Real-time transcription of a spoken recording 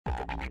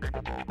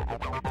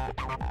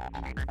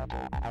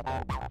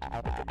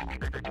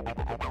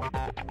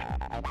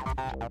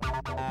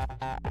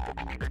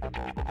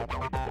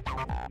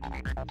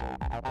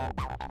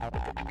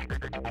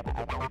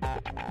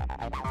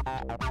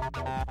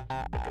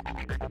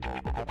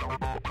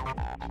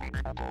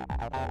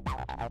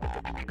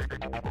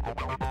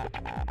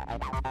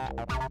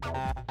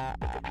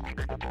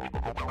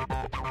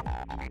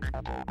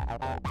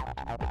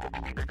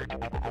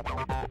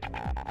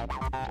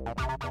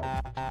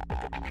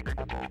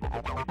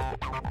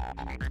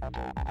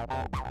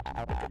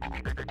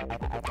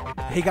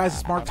Hey guys,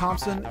 it's Mark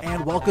Thompson,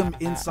 and welcome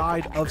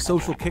inside of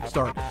Social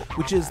Kickstart,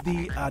 which is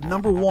the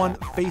 #1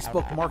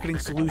 Facebook marketing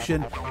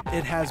solution.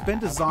 It has been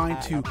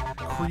designed to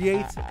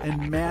create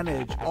and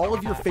manage all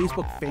of your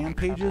Facebook fan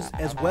pages,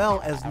 as well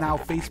as now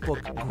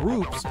Facebook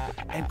groups,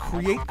 and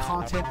create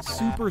content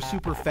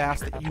super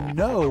fast that you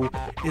know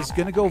is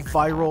going to go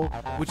viral,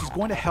 which is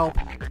going to help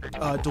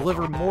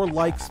deliver more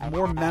likes,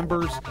 more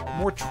members,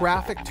 more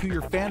traffic to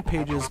your fan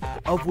pages,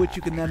 of which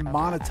you can then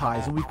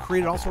monetize. And we've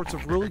created all sorts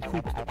of really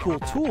cool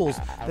tools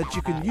that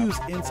you can use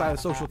inside of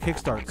Social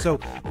Kickstart. So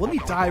let me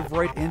dive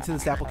right into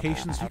this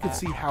application so you can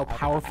see how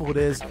powerful it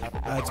is.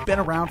 It's been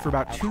around for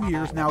about 2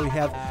 years now. We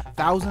have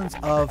thousands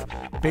of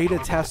beta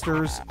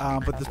testers,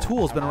 but the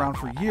tool has been around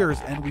for years,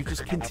 and we've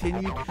just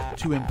continued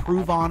to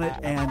improve on it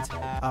and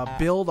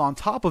build on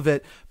top of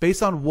it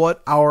based on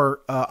what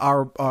our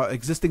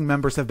existing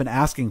members have been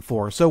asking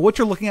for. So what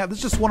you're looking at, this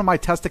is just one of my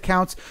test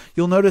accounts.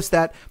 You'll notice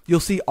that you'll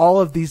see all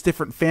of these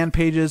different fan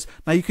pages.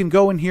 Now you can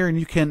go in here and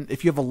you can,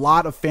 if you have a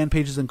lot of fan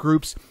pages and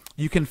groups,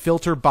 you can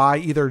filter by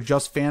either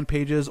just fan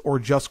pages or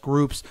just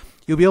groups.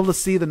 You'll be able to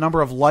see the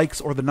number of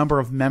likes or the number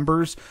of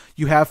members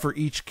you have for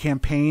each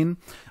campaign,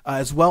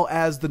 as well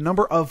as the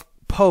number of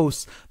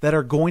posts that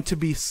are going to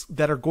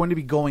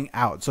be going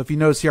out. So if you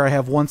notice here, I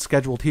have one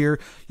scheduled here.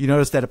 You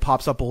notice that it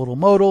pops up a little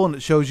modal and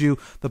it shows you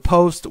the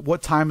post,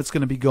 what time it's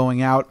going to be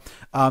going out.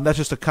 That's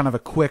just a kind of a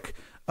quick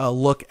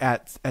look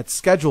at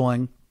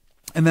scheduling.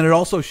 And then it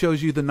also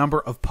shows you the number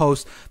of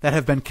posts that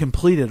have been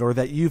completed or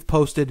that you've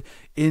posted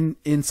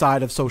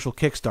inside of Social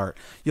Kickstart.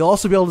 You'll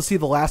also be able to see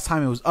the last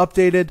time it was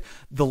updated,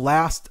 the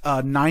last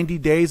 90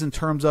 days in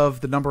terms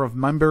of the number of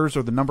members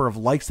or the number of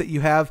likes that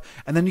you have,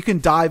 and then you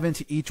can dive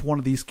into each one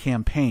of these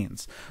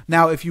campaigns.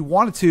 Now, if you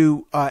wanted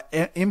to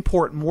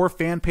import more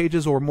fan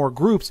pages or more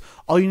groups,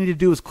 all you need to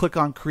do is click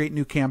on Create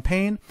New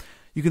Campaign.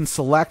 You can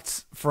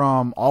select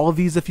from all of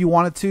these if you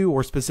wanted to,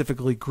 or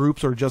specifically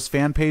groups or just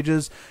fan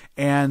pages,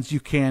 and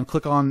you can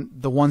click on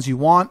the ones you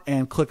want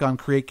and click on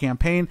Create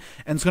Campaign,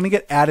 and it's going to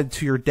get added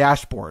to your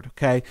dashboard.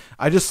 Okay,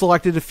 I just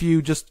selected a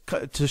few just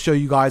to show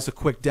you guys a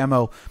quick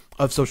demo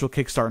of Social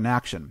Kickstart in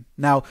action.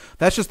 Now,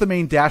 that's just the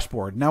main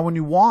dashboard. Now, when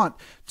you want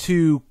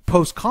to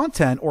post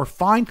content or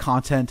find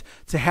content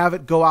to have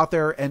it go out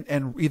there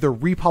and either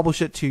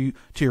republish it to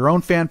your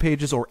own fan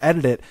pages or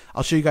edit it,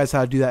 I'll show you guys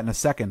how to do that in a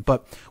second.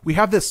 But we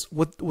have this,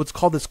 what's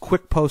called this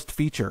quick post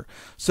feature.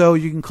 So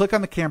you can click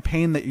on the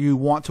campaign that you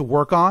want to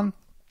work on,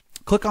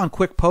 click on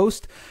quick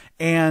post,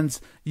 and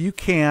you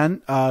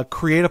can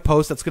create a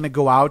post that's going to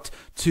go out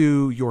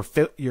to your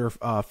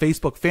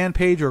Facebook fan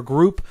page or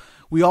group.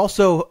 We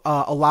also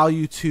allow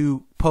you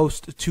to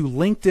post to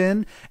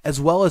LinkedIn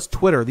as well as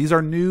Twitter. These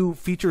are new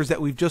features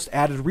that we've just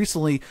added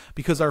recently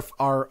because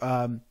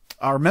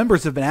our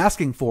members have been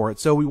asking for it.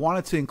 So we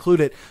wanted to include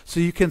it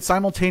so you can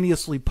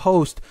simultaneously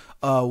post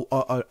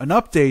an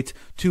update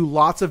to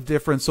lots of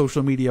different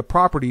social media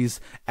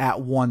properties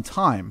at one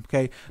time.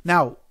 Okay.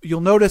 Now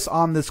you'll notice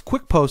on this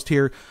quick post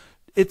here,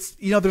 it's,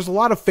 there's a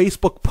lot of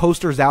Facebook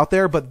posters out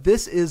there, but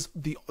this is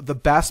the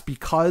best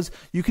because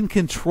you can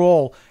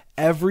control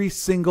every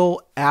single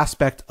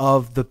aspect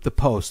of the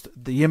post,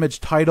 the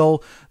image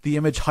title, the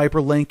image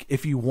hyperlink,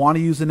 if you want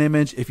to use an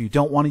image, if you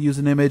don't want to use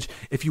an image,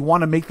 if you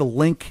want to make the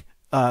link,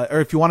 or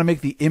if you want to make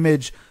the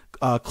image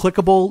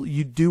clickable,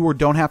 you do or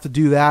don't have to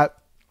do that.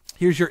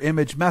 Here's your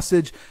image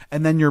message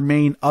and then your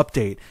main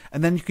update.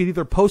 And then you can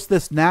either post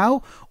this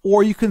now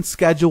or you can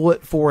schedule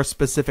it for a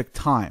specific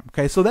time.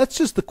 Okay, so that's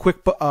just the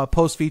quick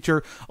post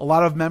feature. A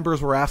lot of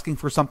members were asking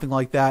for something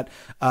like that,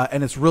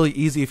 and it's really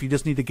easy if you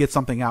just need to get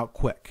something out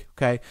quick.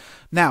 Okay,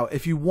 now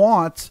if you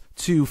want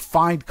to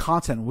find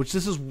content, which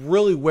this is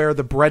really where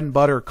the bread and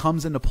butter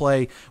comes into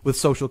play with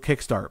Social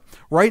Kickstart.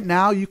 Right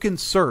now you can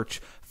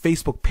search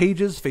Facebook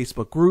pages,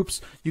 Facebook groups.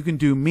 You can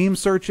do meme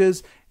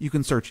searches. You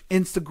can search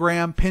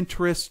Instagram,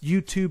 Pinterest,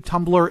 YouTube,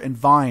 Tumblr, and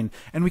Vine.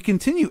 And we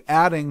continue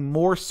adding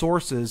more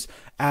sources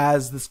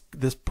as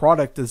this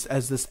product,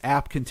 as this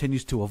app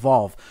continues to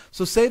evolve.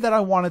 So say that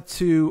I wanted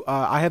to,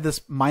 I have this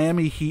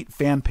Miami Heat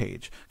fan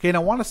page. Okay, and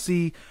I want to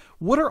see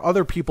what are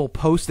other people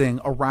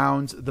posting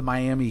around the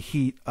Miami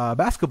Heat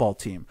basketball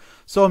team.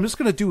 So I'm just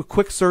going to do a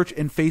quick search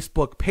in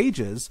Facebook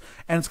pages,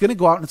 and it's going to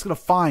go out and it's going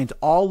to find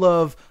all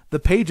of the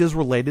pages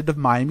related to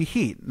Miami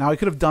Heat. Now, I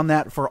could have done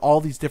that for all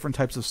these different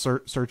types of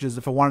searches.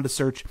 If I wanted to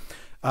search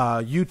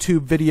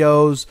YouTube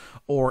videos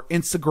or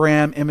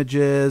Instagram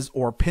images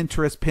or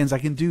Pinterest pins, I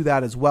can do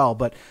that as well.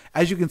 But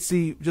as you can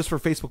see, just for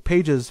Facebook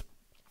pages,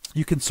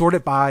 You can sort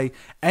it by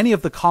any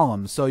of the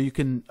columns. So you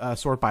can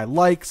sort by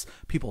likes,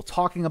 people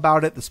talking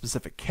about it, the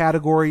specific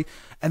category,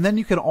 and then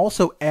you can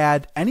also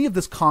add any of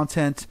this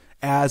content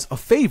as a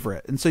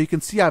favorite. And so you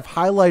can see I've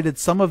highlighted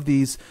some of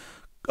these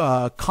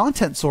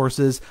content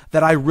sources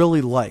that I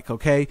really like,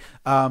 okay?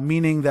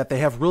 Meaning that they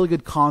have really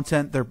good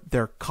content,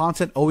 their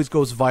content always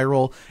goes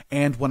viral,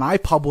 and when I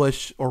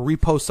publish or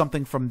repost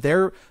something from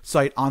their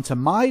site onto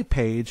my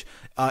page,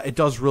 it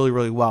does really,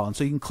 really well. And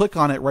so you can click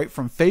on it right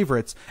from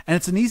favorites, and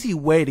it's an easy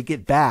way to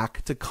get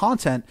back to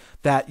content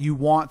that you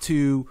want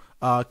to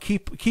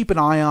keep an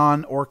eye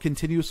on, or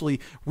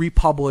continuously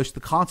republish the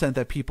content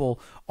that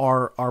people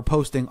are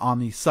posting on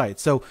these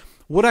sites. So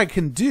what I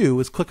can do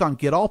is click on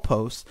Get All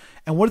Posts,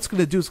 and what it's going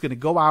to do is going to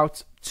go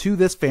out to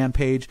this fan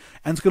page,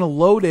 and it's going to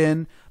load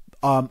in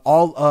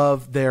all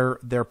of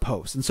their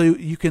posts. And so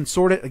you can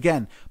sort it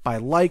again by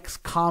likes,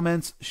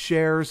 comments,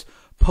 shares,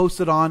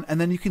 posted on,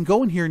 and then you can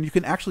go in here and you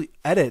can actually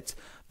edit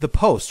the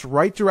post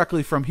right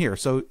directly from here.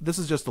 So this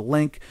is just a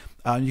link.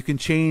 You can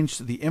change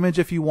the image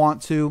if you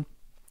want to.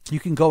 You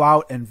can go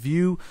out and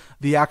view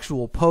the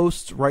actual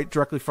post right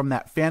directly from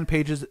that fan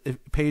page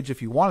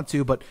if you wanted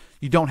to, but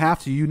you don't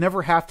have to. You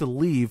never have to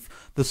leave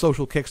the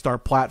Social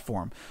Kickstart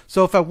platform.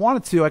 So if I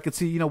wanted to, I could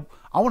see,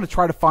 I want to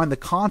try to find the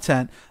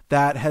content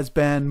that has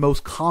been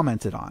most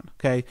commented on.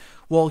 Okay.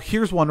 Well,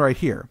 here's one right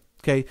here.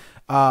 Okay.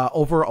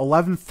 Over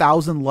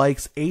 11,000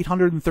 likes,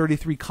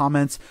 833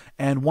 comments,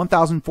 and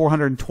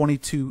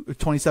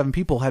 1,427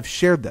 people have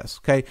shared this.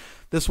 Okay.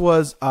 This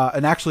was,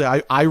 and actually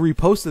I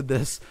reposted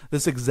this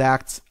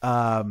exact,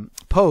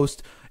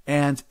 post,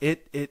 and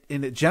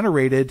it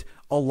generated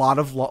a lot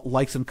of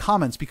likes and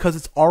comments because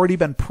it's already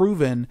been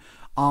proven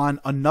on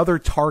another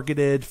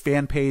targeted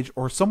fan page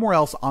or somewhere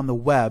else on the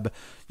web.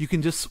 You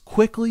can just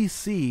quickly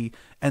see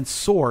and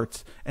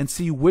sort and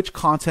see which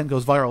content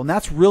goes viral. And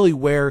that's really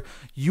where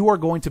you are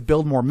going to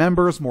build more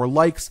members, more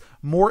likes,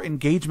 more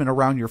engagement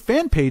around your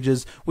fan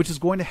pages, which is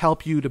going to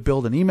help you to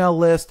build an email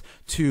list,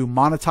 to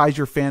monetize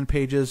your fan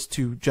pages,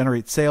 to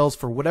generate sales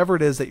for whatever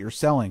it is that you're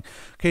selling.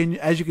 Okay, and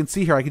as you can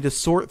see here, I can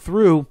just sort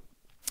through.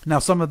 Now,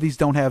 some of these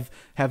don't have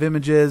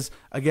images.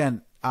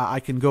 Again, I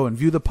can go and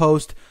view the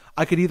post.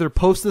 I could either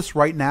post this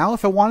right now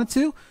if I wanted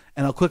to,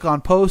 and I'll click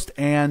on post,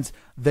 and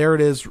there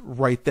it is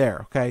right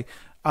there. Okay.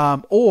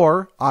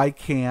 Or I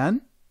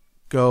can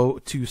go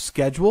to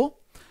schedule,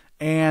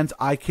 and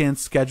I can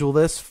schedule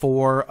this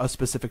for a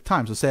specific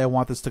time. So say I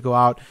want this to go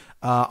out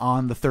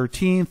on the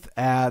 13th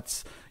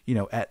at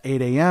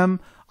 8 a.m.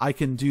 I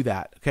can do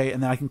that. Okay.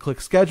 And then I can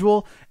click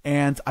schedule,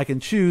 and I can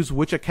choose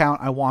which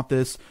account I want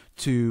this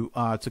to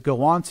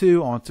go on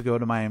to. I want to go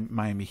to my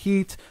Miami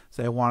Heat.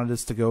 Say I wanted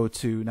this to go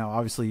to, now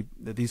obviously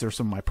these are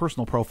some of my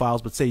personal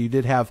profiles, but say you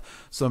did have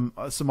some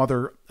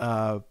other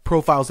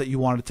profiles that you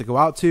wanted to go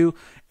out to,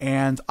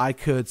 and I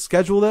could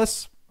schedule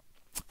this,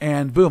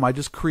 and boom, I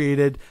just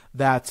created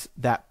that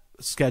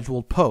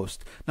scheduled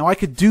post. Now I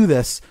could do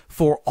this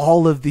for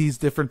all of these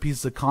different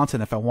pieces of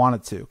content if I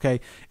wanted to. Okay.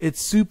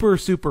 It's super,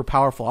 super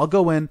powerful. I'll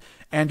go in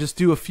and just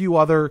do a few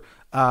other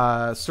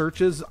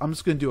searches. I'm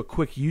just going to do a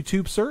quick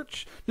YouTube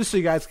search just so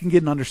you guys can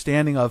get an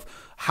understanding of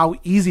how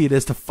easy it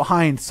is to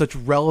find such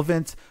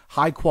relevant,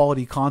 high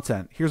quality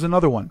content. Here's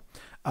another one.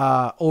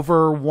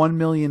 Over 1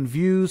 million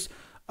views,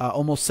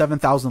 almost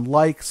 7,000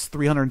 likes,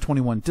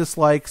 321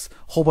 dislikes,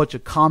 whole bunch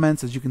of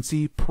comments. As you can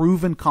see,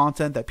 proven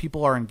content that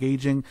people are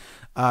engaging.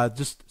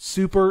 Just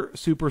super,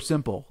 super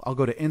simple. I'll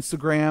go to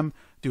Instagram,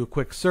 do a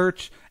quick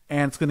search,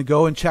 and it's going to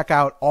go and check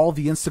out all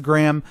the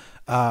Instagram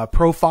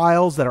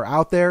profiles that are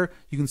out there.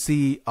 You can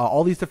see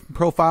all these different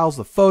profiles,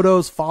 the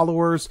photos,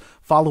 followers,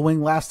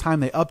 following, last time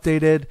they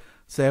updated.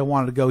 Say I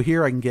wanted to go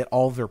here, I can get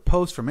all of their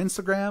posts from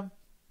Instagram.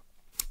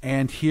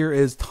 And here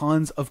is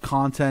tons of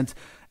content,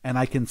 and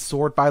I can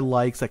sort by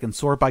likes, I can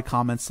sort by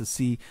comments to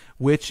see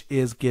which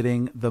is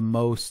getting the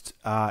most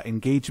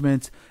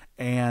engagement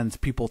and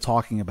people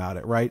talking about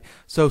it, right?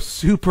 So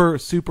super,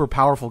 super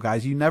powerful,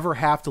 guys. You never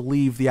have to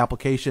leave the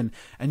application,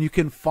 and you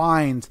can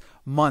find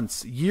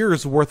months,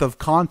 years worth of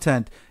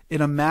content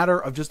in a matter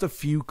of just a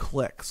few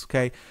clicks,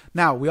 okay?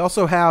 Now, we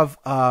also have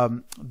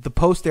the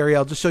post area.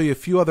 I'll just show you a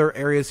few other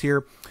areas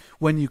here.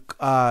 When you,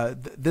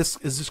 this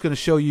is just going to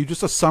show you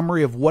just a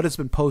summary of what has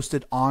been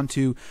posted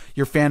onto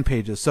your fan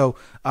pages. So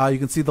you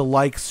can see the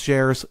likes,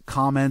 shares,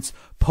 comments,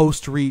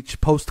 post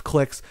reach, post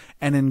clicks,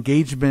 and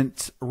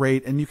engagement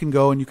rate. And you can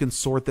go and you can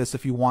sort this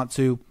if you want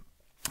to.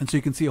 And so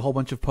you can see a whole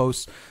bunch of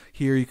posts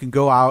here. You can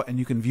go out and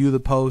you can view the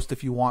post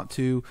if you want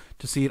to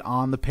see it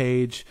on the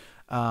page.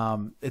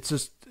 It's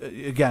just,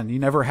 again, you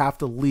never have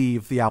to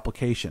leave the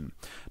application.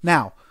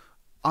 Now,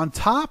 on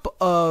top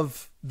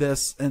of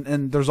this,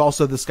 and there's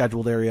also the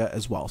scheduled area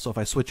as well. So if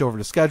I switch over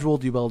to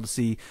scheduled, you'll be able to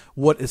see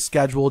what is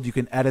scheduled. You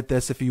can edit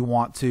this if you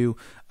want to.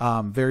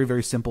 Very,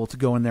 very simple to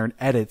go in there and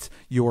edit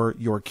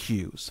your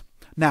queues.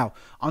 Now,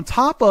 on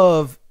top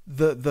of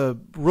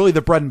really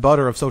the bread and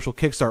butter of Social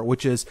Kickstart,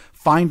 which is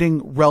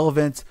finding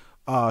relevant,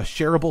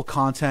 shareable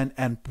content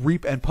and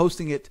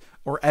posting it,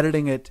 or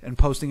editing it and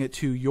posting it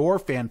to your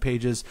fan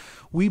pages,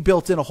 we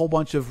built in a whole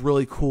bunch of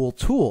really cool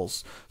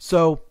tools.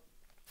 So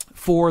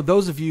for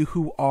those of you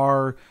who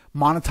are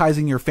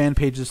monetizing your fan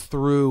pages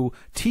through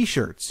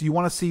t-shirts, you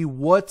want to see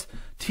what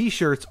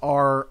t-shirts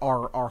are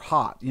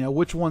hot,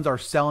 which ones are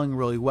selling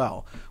really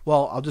well.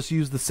 Well, I'll just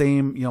use the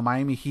same,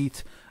 Miami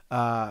Heat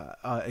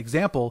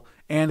example,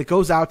 and it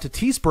goes out to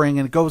Teespring,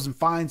 and it goes and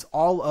finds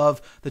all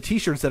of the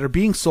t-shirts that are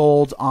being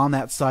sold on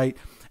that site,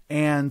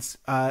 and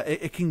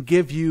it can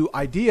give you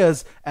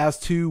ideas as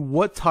to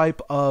what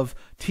type of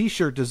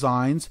t-shirt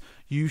designs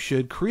you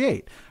should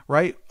create,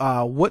 right?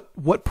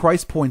 What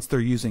price points they're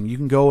using. You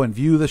can go and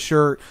view the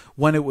shirt,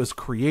 when it was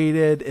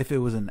created, if it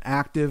was an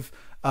active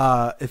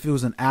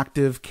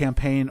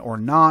campaign or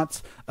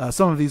not.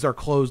 Some of these are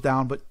closed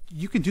down, but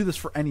you can do this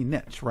for any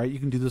niche, right? You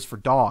can do this for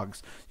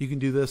dogs. You can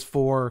do this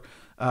for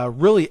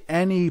really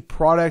any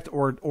product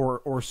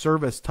or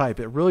service type.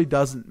 It really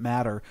doesn't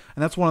matter,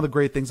 and that's one of the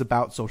great things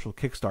about Social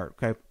Kickstart.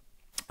 Okay,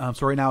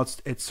 so right now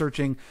it's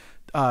searching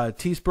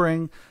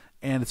Teespring,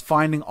 and it's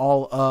finding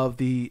all of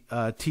the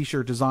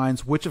t-shirt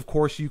designs, which of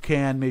course you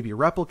can maybe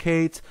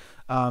replicate.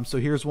 So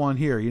here's one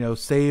here,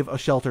 save a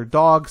sheltered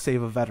dog,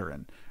 save a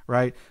veteran,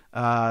 right?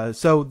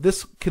 So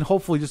this can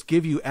hopefully just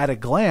give you at a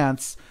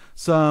glance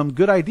some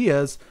good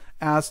ideas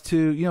as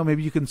to,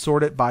 maybe you can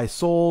sort it by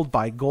sold,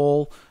 by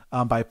goal,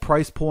 by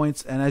price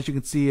points. And as you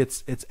can see,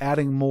 it's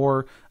adding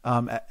more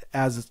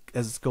as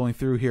it's going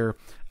through here.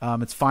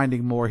 It's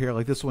finding more here,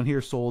 like this one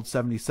here sold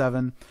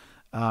 77.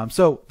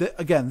 So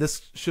again,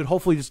 this should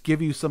hopefully just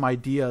give you some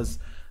ideas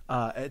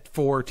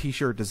for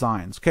t-shirt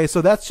designs. Okay,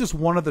 so that's just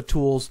one of the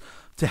tools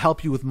to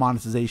help you with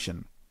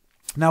monetization.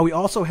 Now we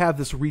also have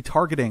this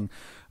retargeting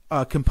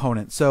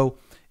component. So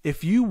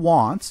if you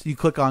want, you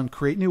click on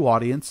create new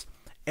audience,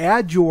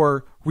 add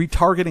your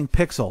retargeting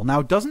pixel.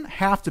 Now it doesn't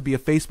have to be a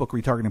Facebook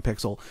retargeting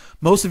pixel.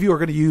 Most of you are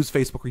going to use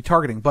Facebook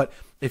retargeting, but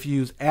if you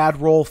use ad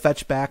roll,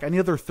 fetchback, any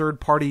other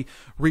third-party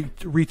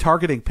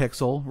retargeting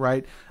pixel,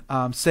 right?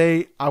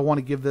 Say I want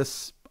to give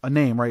this a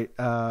name, right?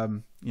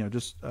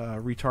 Just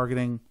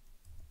retargeting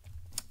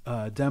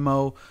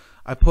demo.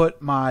 I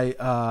put my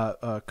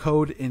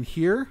code in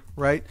here,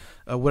 right?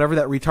 Whatever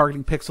that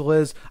retargeting pixel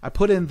is. I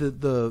put in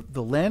the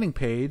landing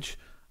page.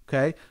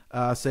 Okay,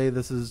 say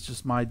this is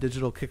just my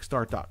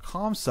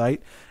digitalkickstart.com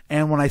site,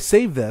 and when I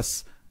save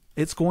this,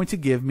 it's going to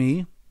give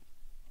me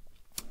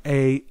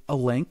a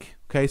link.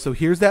 Okay, so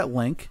here's that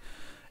link,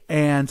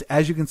 and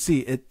as you can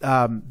see,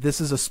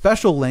 this is a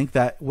special link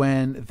that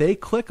when they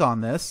click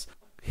on this,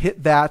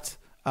 hit that,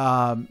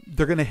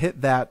 they're going to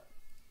hit that,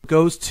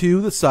 goes to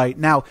the site.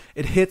 Now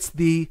it hits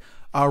the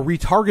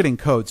retargeting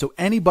code. So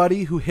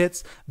anybody who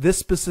hits this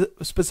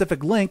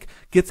specific link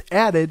gets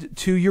added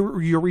to your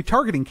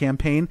retargeting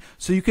campaign,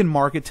 so you can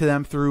market to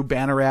them through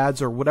banner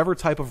ads or whatever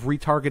type of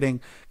retargeting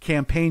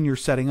campaign you're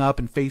setting up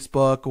in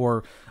Facebook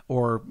or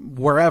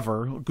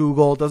wherever,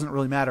 Google, doesn't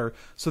really matter.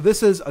 So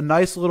this is a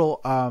nice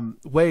little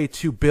way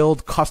to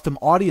build custom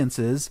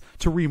audiences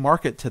to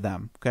remarket to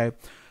them. Okay.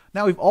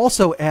 Now we've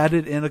also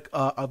added in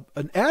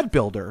an ad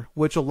builder,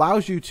 which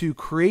allows you to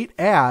create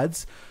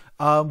ads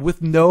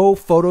with no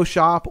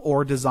Photoshop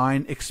or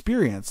design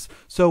experience.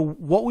 So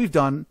what we've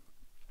done,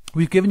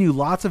 we've given you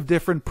lots of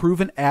different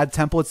proven ad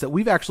templates that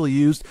we've actually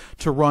used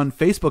to run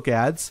Facebook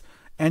ads,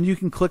 and you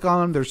can click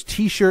on them. There's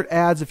t-shirt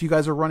ads if you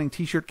guys are running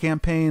t-shirt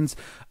campaigns,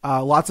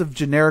 lots of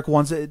generic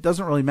ones. It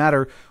doesn't really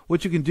matter.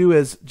 What you can do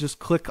is just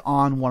click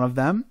on one of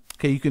them.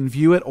 Okay, you can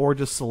view it or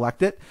just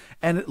select it,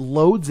 and it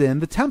loads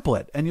in the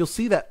template, and you'll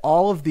see that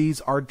all of these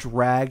are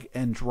drag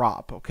and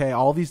drop. Okay,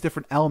 all these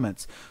different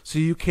elements, so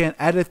you can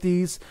edit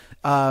these.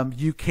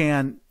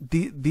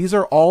 These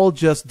are all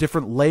just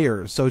different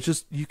layers, so it's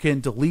just, you can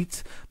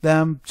delete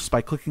them just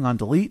by clicking on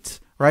delete,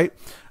 right?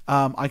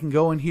 I can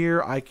go in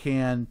here, I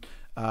can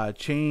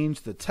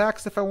change the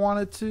text if I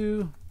wanted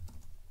to,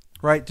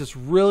 right? Just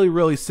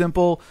really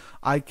simple.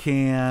 I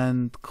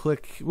can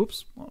click,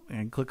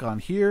 and click on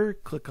here,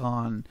 click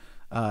on,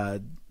 I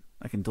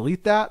can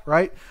delete that,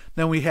 right?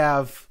 Then we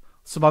have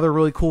some other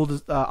really cool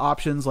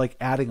options like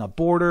adding a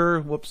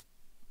border.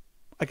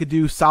 I could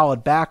do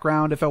solid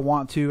background if I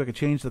want to. I could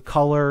change the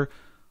color.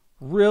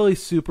 Really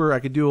super. I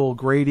could do a little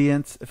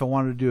gradient if I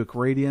wanted to do a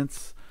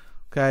gradient.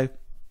 Okay.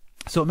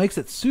 So it makes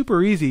it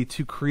super easy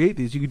to create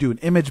these. You can do an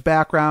image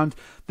background.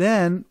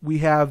 Then we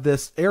have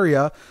this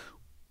area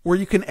where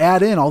you can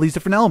add in all these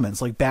different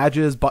elements like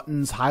badges,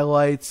 buttons,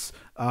 highlights,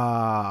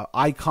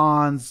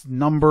 icons,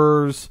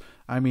 numbers.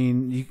 I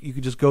mean, you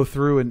could just go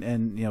through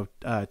and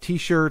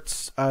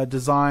t-shirts,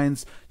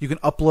 designs. You can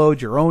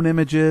upload your own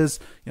images.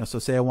 So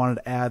say I wanted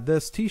to add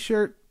this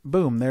t-shirt,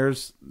 boom,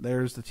 there's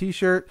the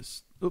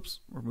t-shirt. Oops,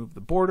 remove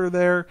the border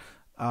there.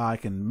 I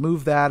can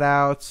move that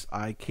out.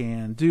 I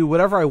can do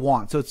whatever I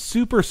want. So it's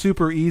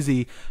super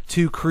easy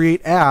to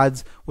create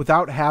ads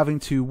without having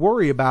to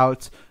worry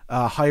about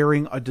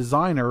hiring a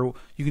designer.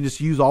 You can just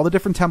use all the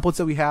different templates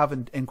that we have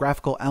and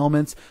graphical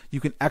elements. You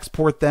can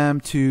export them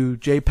to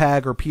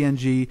JPEG or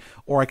PNG,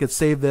 or I could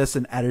save this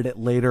and edit it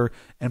later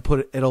and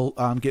it'll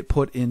get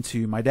put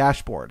into my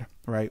dashboard,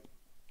 right?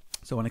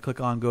 So when I click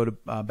on go to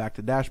back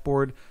to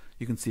dashboard,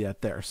 you can see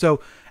that there.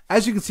 So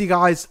as you can see,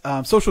 guys,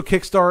 Social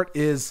Kickstart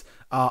is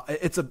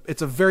It's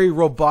a very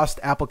robust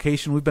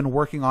application. We've been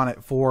working on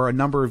it for a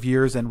number of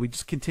years, and we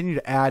just continue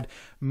to add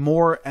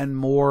more and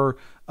more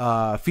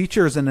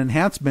features and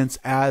enhancements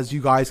as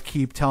you guys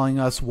keep telling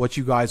us what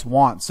you guys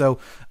want. So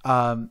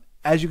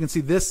as you can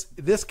see,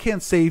 this can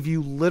save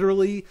you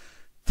literally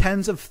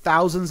tens of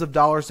thousands of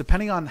dollars,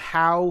 depending on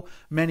how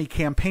many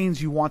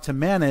campaigns you want to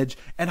manage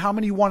and how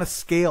many you want to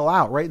scale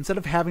out, right? Instead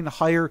of having to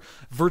hire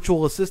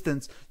virtual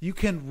assistants, you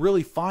can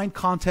really find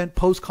content,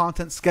 post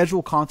content,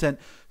 schedule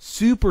content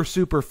super,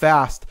 super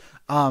fast.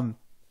 And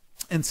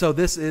so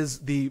this is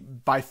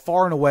by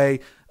far and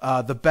away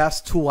the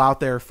best tool out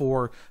there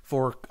for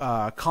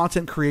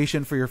content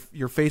creation for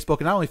your Facebook,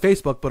 and not only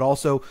Facebook, but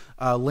also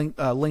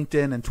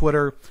LinkedIn and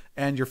Twitter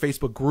and your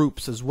Facebook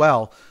groups as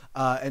well.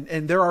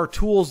 And there are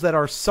tools that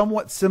are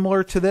somewhat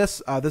similar to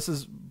this. This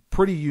is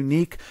pretty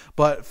unique,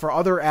 but for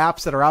other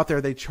apps that are out there,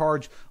 they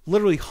charge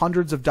literally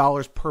hundreds of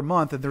dollars per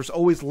month, and there's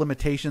always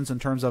limitations in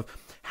terms of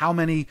how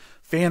many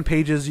fan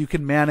pages you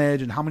can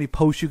manage and how many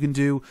posts you can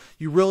do.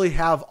 You really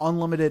have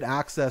unlimited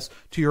access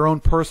to your own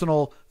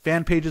personal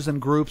fan pages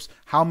and groups,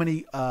 how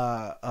many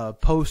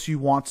posts you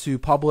want to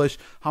publish,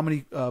 how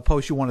many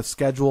posts you want to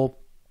schedule.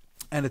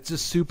 And it's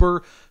just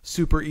super,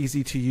 super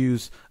easy to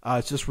use.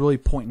 It's just really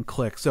point and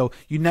click. So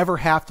you never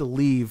have to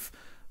leave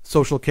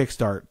Social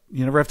Kickstart.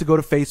 You never have to go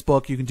to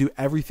Facebook. You can do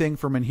everything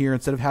from in here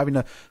instead of having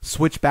to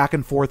switch back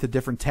and forth to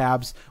different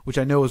tabs, which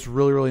I know is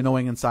really, really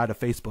annoying inside of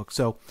Facebook.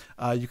 So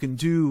you can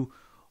do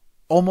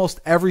almost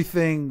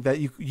everything that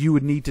you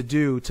would need to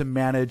do to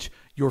manage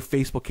your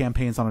Facebook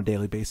campaigns on a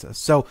daily basis.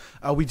 So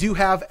we do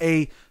have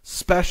a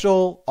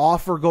special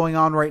offer going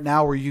on right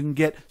now where you can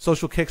get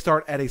Social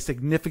Kickstart at a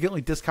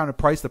significantly discounted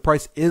price. The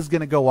price is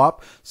going to go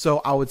up, so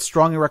I would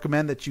strongly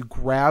recommend that you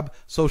grab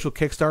Social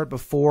Kickstart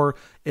before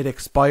it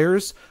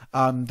expires.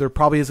 There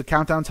probably is a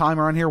countdown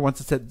timer on here.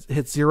 Once it's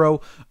hit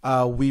 0,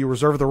 we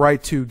reserve the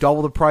right to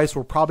double the price.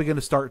 We're probably going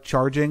to start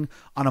charging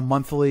on a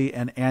monthly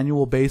and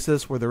annual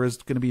basis where there is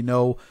going to be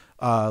no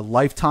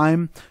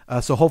lifetime.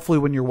 So hopefully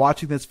when you're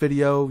watching this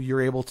video,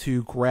 you're able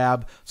to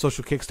grab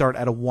Social Kickstart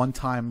at a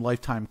one-time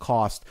lifetime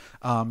cost,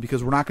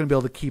 because we're not going to be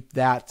able to keep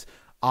that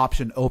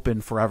option open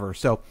forever.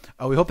 So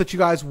we hope that you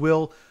guys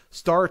will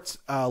start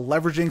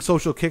leveraging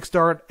Social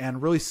Kickstart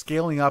and really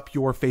scaling up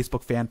your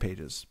Facebook fan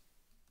pages.